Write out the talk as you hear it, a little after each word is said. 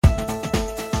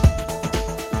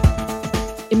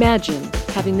Imagine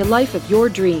having the life of your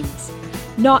dreams.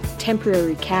 Not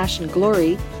temporary cash and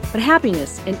glory, but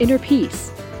happiness and inner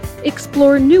peace.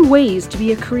 Explore new ways to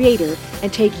be a creator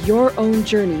and take your own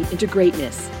journey into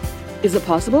greatness. Is it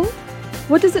possible?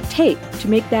 What does it take to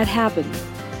make that happen?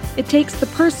 It takes the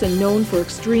person known for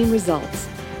extreme results.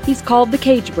 He's called the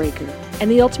cage breaker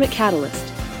and the ultimate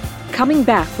catalyst. Coming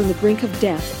back from the brink of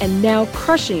death and now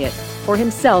crushing it for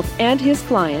himself and his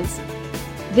clients,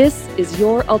 this is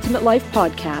Your Ultimate Life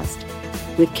Podcast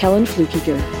with Kellen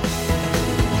Flukiger.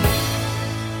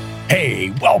 Hey,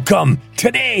 welcome.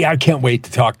 Today, I can't wait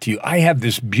to talk to you. I have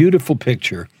this beautiful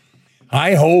picture.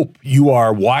 I hope you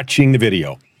are watching the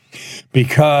video,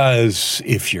 because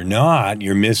if you're not,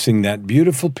 you're missing that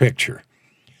beautiful picture.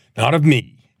 Not of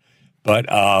me, but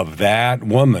of that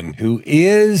woman who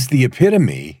is the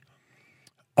epitome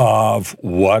of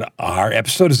what our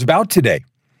episode is about today.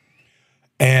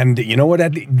 And you know what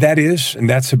that is? And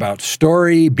that's about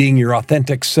story, being your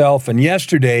authentic self. And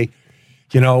yesterday,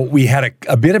 we had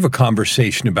a bit of a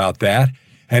conversation about that.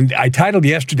 And I titled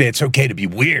yesterday, It's Okay to Be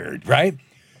Weird, right?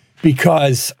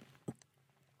 Because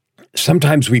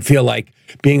sometimes we feel like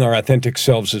being our authentic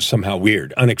selves is somehow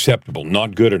weird, unacceptable,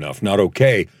 not good enough, not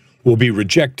okay, will be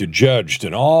rejected, judged,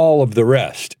 and all of the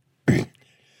rest.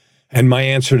 And my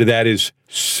answer to that is,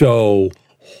 so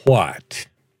what?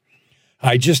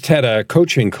 I just had a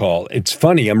coaching call. It's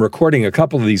funny, I'm recording a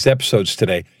couple of these episodes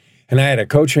today, and I had a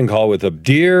coaching call with a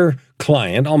dear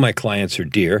client. All my clients are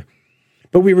dear.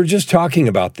 But we were just talking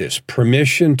about this,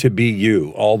 permission to be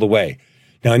you all the way.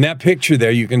 Now, in that picture there,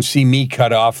 you can see me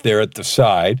cut off there at the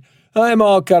side. I'm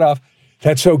all cut off.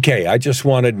 That's okay. I just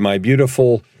wanted my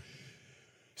beautiful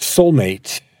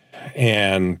soulmate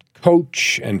and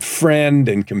coach and friend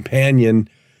and companion,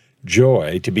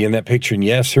 Joy, to be in that picture. And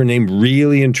yes, her name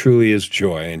really and truly is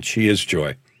Joy, and she is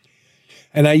Joy.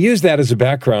 And I use that as a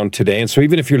background today. And so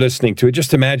even if you're listening to it,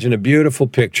 just imagine a beautiful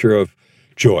picture of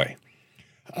Joy.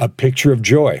 A picture of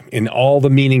joy in all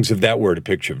the meanings of that word. A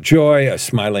picture of joy, a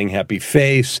smiling, happy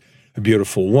face, a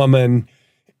beautiful woman,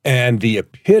 and the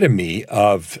epitome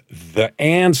of the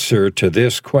answer to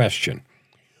this question.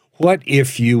 What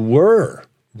if you were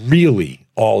really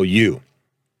all you?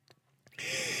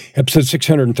 Episode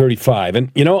 635.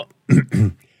 And,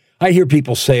 I hear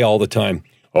people say all the time,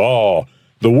 oh,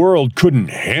 the world couldn't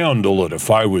handle it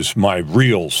if I was my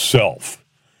real self,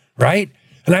 right?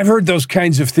 And I've heard those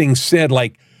kinds of things said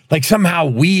like somehow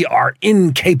we are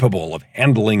incapable of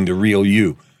handling the real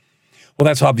you. Well,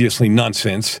 that's obviously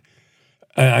nonsense.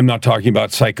 I'm not talking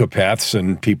about psychopaths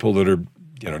and people that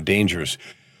are, dangerous.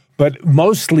 But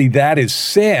mostly that is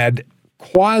said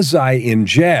quasi in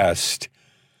jest.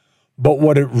 But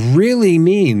what it really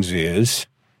means is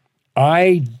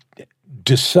I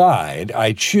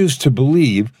choose to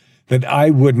believe that I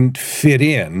wouldn't fit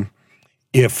in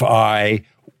if I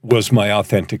was my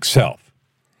authentic self.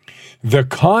 The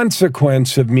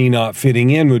consequence of me not fitting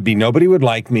in would be nobody would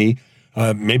like me.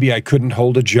 Maybe I couldn't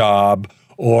hold a job,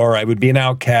 or I would be an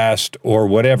outcast, or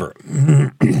whatever.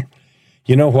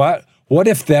 You know what? What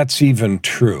if that's even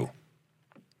true?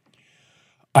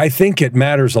 I think it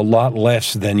matters a lot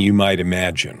less than you might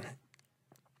imagine.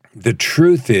 The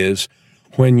truth is,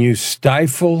 when you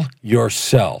stifle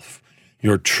yourself,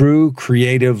 your true,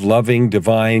 creative, loving,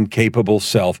 divine, capable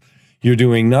self, you're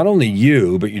doing not only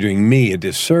you, but you're doing me a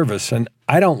disservice, and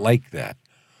I don't like that.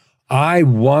 I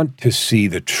want to see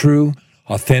the true,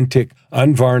 authentic,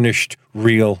 unvarnished,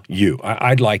 real you.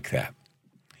 I'd like that.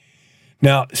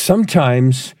 Now,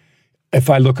 sometimes, if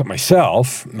I look at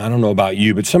myself, I don't know about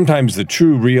you, but sometimes the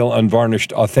true, real,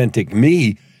 unvarnished, authentic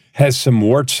me has some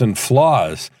warts and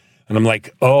flaws, and I'm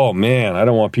like, oh man, I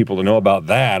don't want people to know about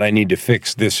that. I need to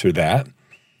fix this or that.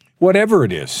 Whatever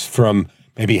it is, from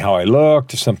maybe how I look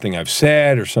to something I've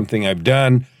said or something I've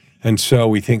done. And so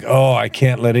we think, oh, I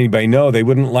can't let anybody know. They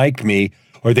wouldn't like me,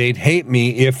 or they'd hate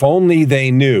me if only they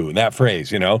knew. That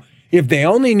phrase, if they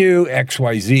only knew X,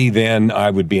 Y, Z, then I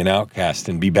would be an outcast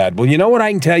and be bad. Well, you know what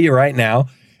I can tell you right now?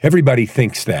 Everybody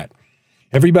thinks that.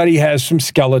 Everybody has some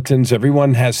skeletons.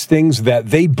 Everyone has things that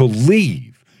they believe.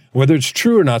 Whether it's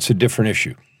true or not is a different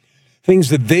issue. Things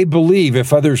that they believe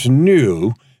if others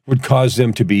knew would cause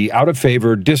them to be out of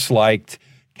favor, disliked,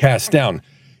 cast down,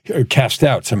 or cast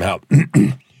out somehow.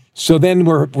 So then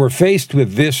we're faced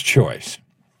with this choice.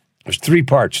 There's three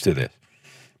parts to this.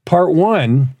 Part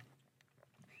one,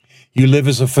 you live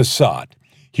as a facade.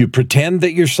 You pretend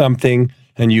that you're something,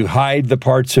 and you hide the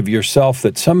parts of yourself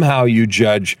that somehow you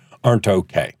judge aren't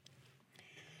okay.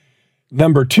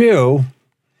 Number two,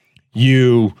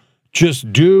 you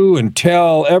just do and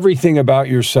tell everything about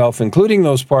yourself, including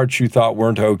those parts you thought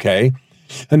weren't okay,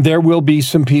 And there will be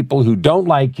some people who don't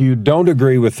like you, don't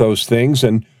agree with those things.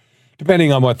 And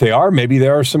depending on what they are, maybe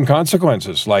there are some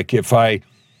consequences. Like if I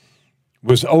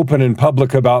was open and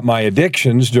public about my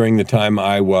addictions during the time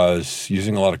I was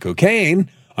using a lot of cocaine,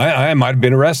 I might have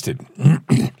been arrested.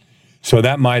 So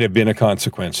that might have been a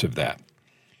consequence of that.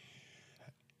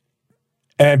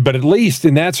 But at least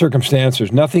in that circumstance,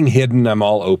 there's nothing hidden. I'm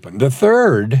all open. The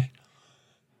third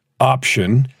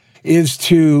option is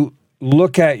to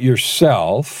look at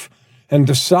yourself and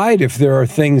decide if there are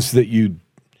things that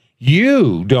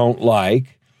you don't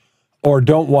like or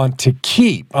don't want to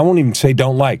keep. I won't even say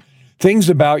don't like. Things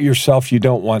about yourself you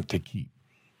don't want to keep.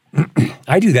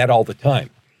 I do that all the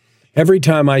time. Every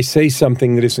time I say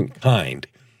something that isn't kind,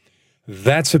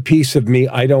 that's a piece of me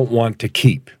I don't want to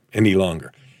keep any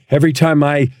longer. Every time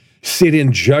I sit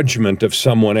in judgment of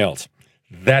someone else,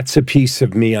 that's a piece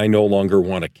of me I no longer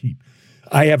want to keep.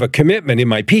 I have a commitment in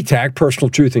my PTAC, Personal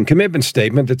Truth and Commitment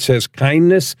Statement, that says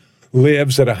kindness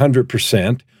lives at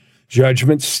 100%,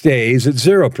 judgment stays at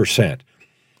 0%.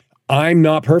 I'm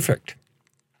not perfect.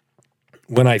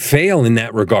 When I fail in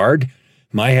that regard,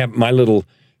 my little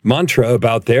mantra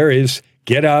about there is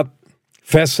get up,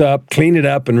 fess up, clean it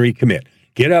up, and recommit.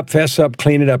 Get up, fess up,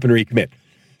 clean it up, and recommit.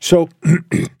 So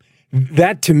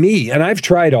that to me, and I've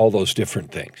tried all those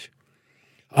different things.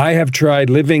 I have tried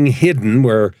living hidden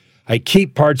where I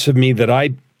keep parts of me that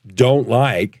I don't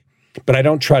like, but I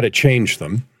don't try to change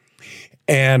them,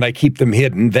 and I keep them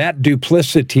hidden. That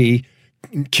duplicity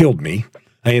killed me.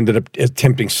 I ended up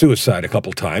attempting suicide a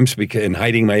couple times in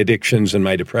hiding my addictions and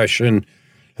my depression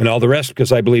and all the rest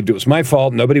because I believed it was my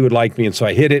fault. Nobody would like me, and so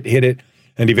I hid it,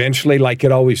 and eventually, like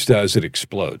it always does, it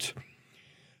explodes.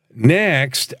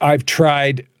 Next, I've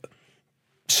tried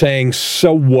saying,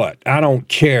 so what? I don't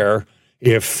care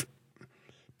if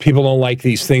people don't like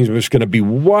these things. I'm just going to be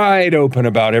wide open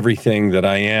about everything that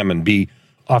I am and be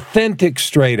authentic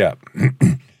straight up.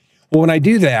 Well, when I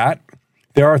do that,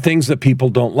 there are things that people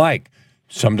don't like.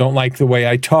 Some don't like the way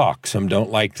I talk. Some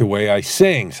don't like the way I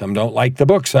sing. Some don't like the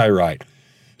books I write.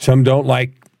 Some don't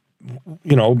like,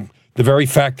 the very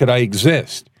fact that I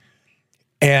exist.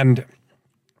 And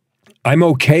I'm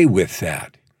okay with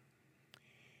that.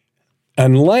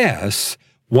 Unless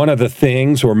one of the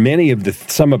things or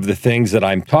some of the things that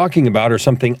I'm talking about are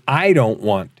something I don't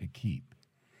want to keep.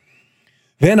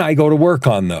 Then I go to work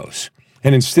on those.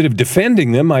 And instead of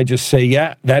defending them, I just say,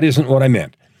 yeah, that isn't what I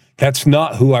meant. That's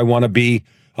not who I want to be.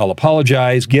 I'll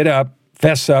apologize, get up,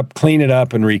 fess up, clean it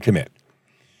up, and recommit.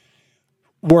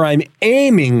 Where I'm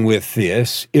aiming with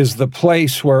this is the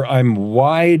place where I'm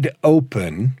wide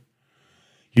open.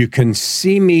 You can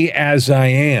see me as I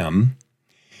am,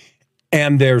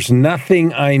 and there's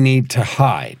nothing I need to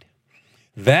hide.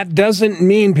 That doesn't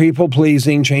mean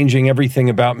people-pleasing, changing everything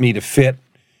about me to fit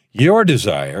your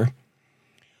desire.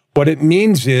 What it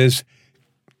means is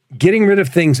getting rid of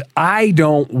things I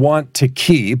don't want to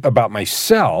keep about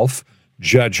myself,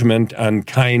 judgment,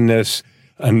 unkindness,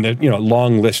 and a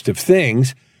long list of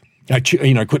things. I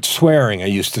quit swearing. I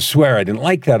used to swear. I didn't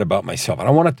like that about myself. I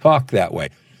don't want to talk that way.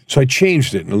 So I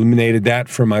changed it and eliminated that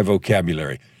from my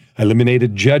vocabulary. I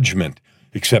eliminated judgment,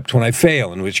 except when I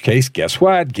fail, in which case, guess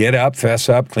what? Get up, fess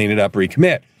up, clean it up,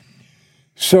 recommit.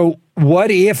 So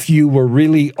what if you were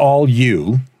really all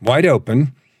you, wide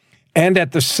open, and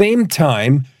at the same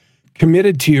time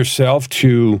committed to yourself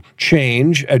to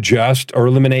change, adjust, or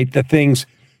eliminate the things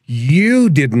you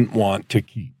didn't want to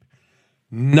keep?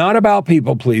 Not about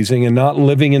people-pleasing and not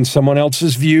living in someone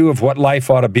else's view of what life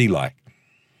ought to be like.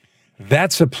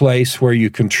 That's a place where you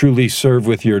can truly serve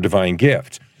with your divine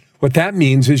gift. What that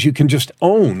means is you can just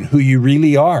own who you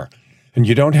really are, and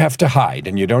you don't have to hide,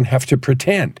 and you don't have to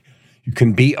pretend. You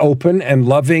can be open and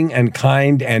loving and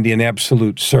kind and in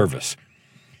absolute service.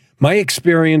 My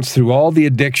experience through all the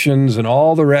addictions and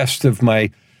all the rest of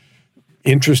my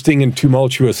interesting and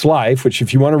tumultuous life, which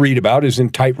if you want to read about is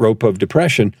in Tightrope of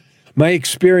Depression, my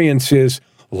experience is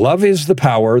love is the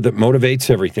power that motivates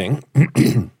everything.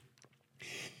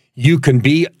 You can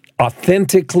be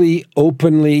authentically,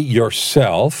 openly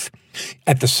yourself.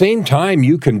 At the same time,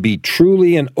 you can be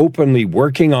truly and openly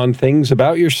working on things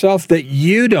about yourself that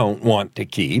you don't want to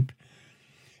keep.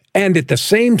 And at the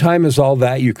same time as all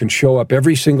that, you can show up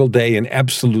every single day in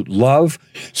absolute love,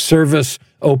 service,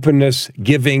 openness,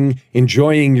 giving,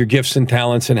 enjoying your gifts and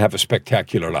talents, and have a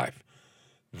spectacular life.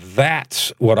 That's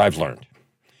what I've learned.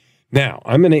 Now,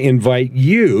 I'm going to invite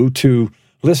you to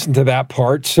listen to that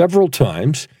part several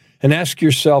times and ask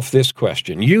yourself this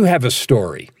question. You have a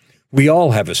story. We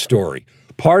all have a story.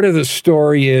 Part of the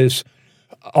story is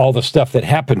all the stuff that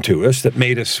happened to us that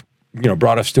made us,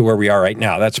 brought us to where we are right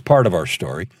now. That's part of our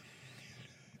story.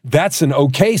 That's an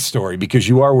okay story because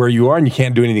you are where you are and you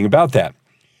can't do anything about that.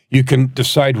 You can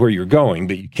decide where you're going,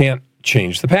 but you can't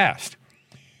change the past.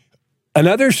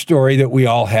 Another story that we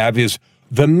all have is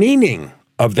the meaning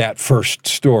of that first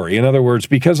story. In other words,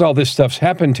 because all this stuff's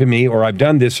happened to me, or I've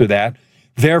done this or that,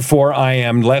 therefore I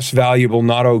am less valuable,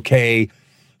 not okay,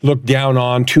 looked down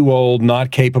on, too old,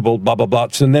 not capable, blah, blah, blah.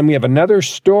 So then we have another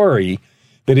story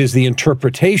that is the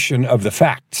interpretation of the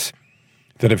facts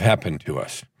that have happened to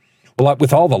us. Well,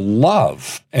 with all the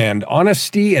love and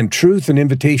honesty and truth and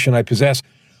invitation I possess,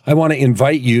 I want to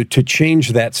invite you to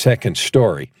change that second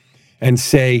story and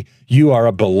say, you are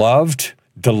a beloved,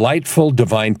 delightful,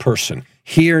 divine person,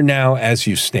 here now as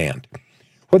you stand.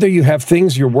 Whether you have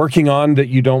things you're working on that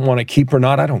you don't want to keep or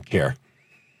not, I don't care.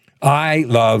 I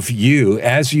love you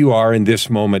as you are in this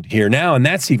moment here now, and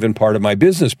that's even part of my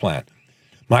business plan.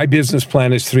 My business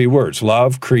plan is 3 words: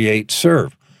 love, create,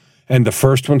 serve. And the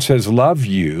first one says, love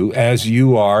you as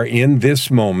you are in this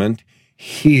moment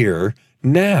here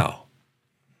now.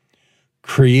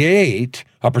 Create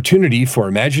opportunity for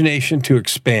imagination to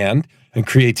expand and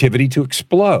creativity to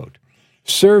explode.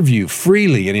 Serve you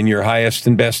freely and in your highest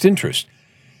and best interest.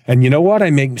 And you know what? I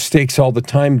make mistakes all the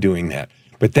time doing that.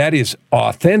 But that is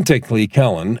authentically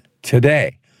Kellen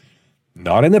today.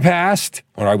 Not in the past,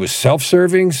 when I was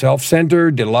self-serving,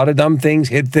 self-centered, did a lot of dumb things,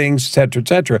 hid things, etc.,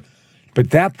 etc.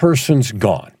 But that person's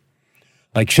gone.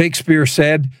 Like Shakespeare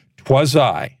said, 'twas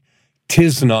I,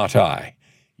 'tis not I.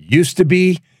 Used to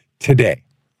be, today.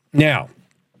 Now,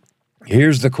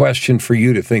 here's the question for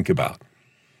you to think about.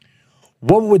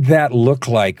 What would that look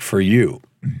like for you?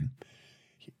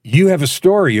 You have a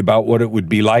story about what it would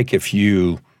be like if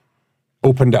you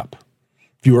opened up,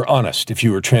 if you were honest, if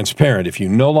you were transparent, if you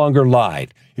no longer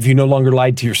lied, if you no longer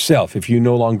lied to yourself, if you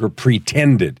no longer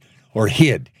pretended or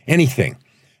hid anything,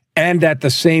 and at the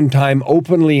same time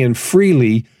openly and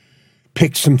freely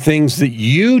picked some things that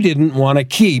you didn't want to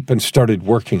keep and started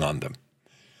working on them.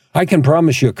 I can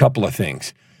promise you a couple of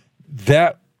things.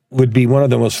 That would be one of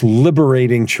the most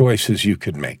liberating choices you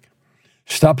could make.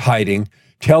 Stop hiding,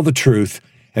 tell the truth,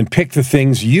 and pick the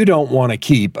things you don't want to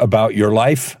keep about your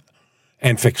life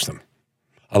and fix them.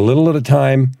 A little at a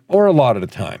time or a lot at a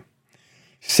time.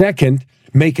 Second,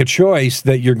 make a choice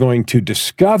that you're going to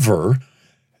discover,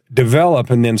 develop,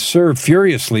 and then serve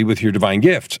furiously with your divine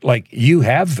gifts. Like you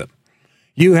have them.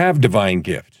 You have divine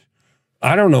gifts.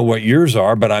 I don't know what yours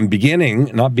are, but I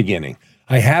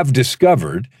have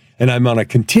discovered, and I'm on a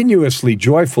continuously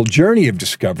joyful journey of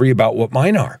discovery about what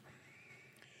mine are.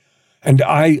 And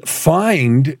I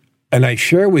find, and I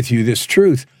share with you this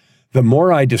truth, the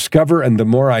more I discover and the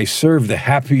more I serve, the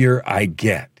happier I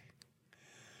get.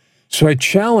 So I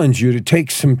challenge you to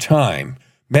take some time,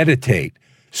 meditate,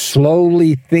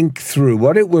 slowly think through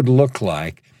what it would look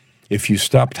like if you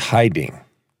stopped hiding.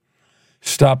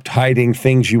 Stop hiding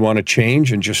things you want to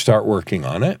change and just start working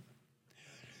on it.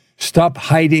 Stop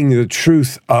hiding the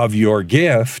truth of your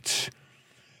gifts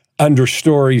under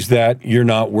stories that you're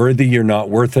not worthy, you're not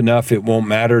worth enough, it won't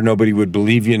matter, nobody would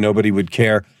believe you, nobody would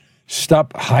care.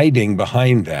 Stop hiding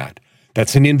behind that.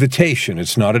 That's an invitation.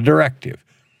 It's not a directive.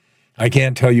 I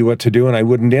can't tell you what to do, and I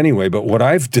wouldn't anyway, but what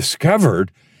I've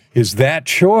discovered is that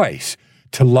choice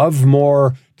to love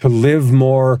more, to live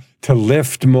more, to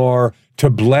lift more, to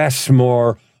bless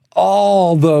more,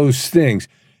 all those things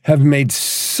have made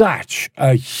such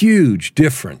a huge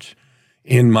difference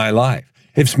in my life.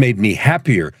 It's made me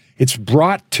happier. It's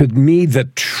brought to me the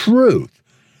truth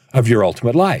of your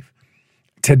ultimate life.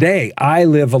 Today, I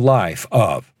live a life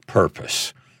of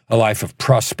purpose, a life of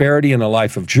prosperity, and a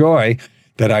life of joy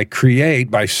that I create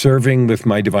by serving with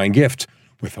my divine gifts,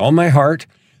 with all my heart,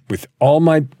 with all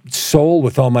my soul,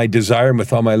 with all my desire, and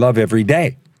with all my love every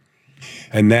day.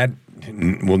 And that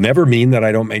will never mean that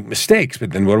I don't make mistakes.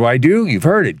 But then what do? You've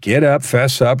heard it. Get up,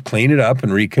 fess up, clean it up,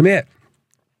 and recommit.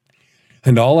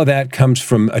 And all of that comes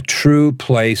from a true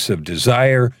place of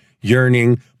desire,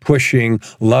 yearning, pushing,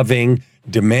 loving,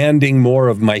 demanding more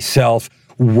of myself,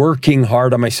 working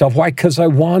hard on myself. Why? Because I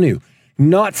want to.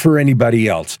 Not for anybody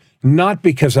else. Not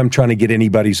because I'm trying to get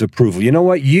anybody's approval. You know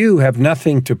what? You have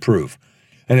nothing to prove.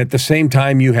 And at the same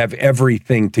time, you have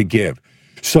everything to give.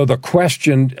 So the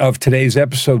question of today's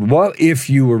episode, what if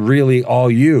you were really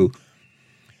all you?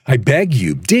 I beg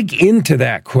you, dig into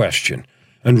that question.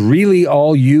 And really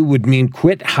all you would mean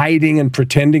quit hiding and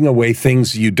pretending away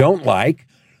things you don't like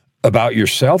about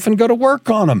yourself and go to work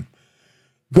on them.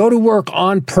 Go to work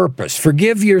on purpose.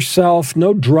 Forgive yourself.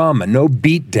 No drama, no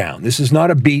beat down. This is not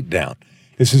a beat down.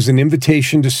 This is an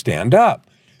invitation to stand up.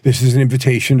 This is an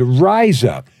invitation to rise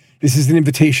up. This is an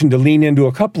invitation to lean into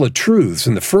a couple of truths,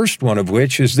 and the first one of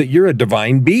which is that you're a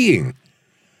divine being.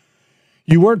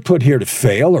 You weren't put here to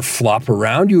fail or flop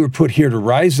around. You were put here to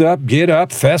rise up, get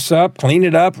up, fess up, clean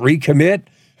it up, recommit,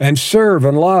 and serve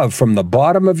and love from the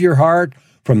bottom of your heart,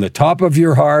 from the top of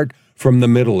your heart, from the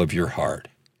middle of your heart.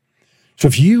 So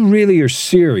if you really are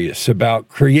serious about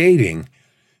creating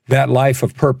that life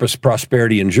of purpose,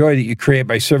 prosperity, and joy that you create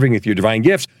by serving with your divine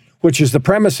gifts, which is the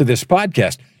premise of this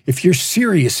podcast, if you're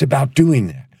serious about doing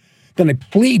that, then I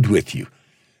plead with you,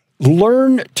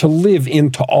 learn to live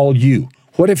into all you.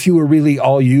 What if you were really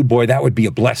all you? Boy, that would be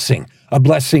a blessing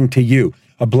to you,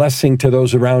 a blessing to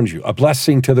those around you, a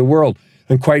blessing to the world.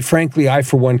 And quite frankly, I,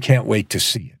 for one, can't wait to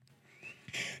see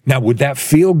it. Now, would that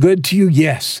feel good to you?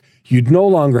 Yes. You'd no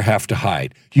longer have to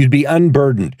hide. You'd be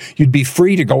unburdened. You'd be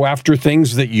free to go after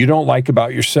things that you don't like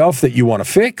about yourself, that you want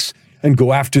to fix, and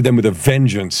go after them with a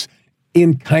vengeance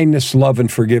in kindness, love,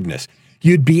 and forgiveness.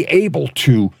 You'd be able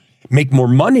to make more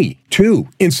money, too,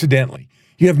 incidentally.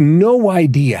 You have no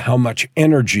idea how much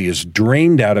energy is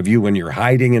drained out of you when you're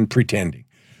hiding and pretending.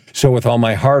 So with all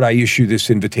my heart, I issue this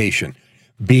invitation.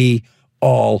 Be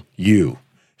all you.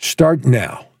 Start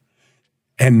now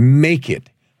and make it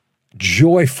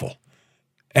joyful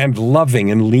and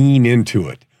loving and lean into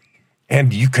it.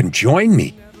 And you can join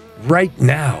me right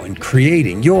now in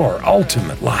creating your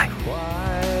ultimate life.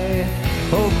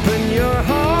 Open your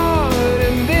heart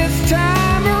and this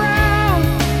time around.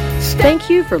 Thank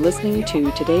you for listening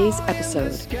to today's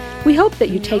episode. We hope that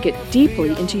you take it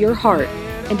deeply into your heart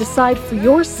and decide for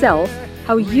yourself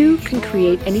how you can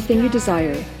create anything you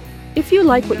desire. If you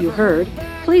like what you heard,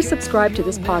 please subscribe to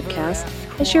this podcast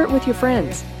and share it with your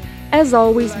friends. As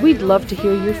always, we'd love to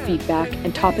hear your feedback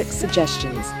and topic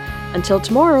suggestions. Until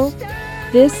tomorrow,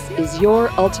 this is Your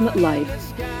Ultimate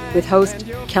Life with host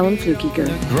Kellen Flukiger.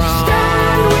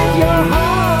 Stand with your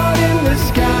heart in the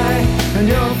sky and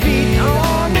your feet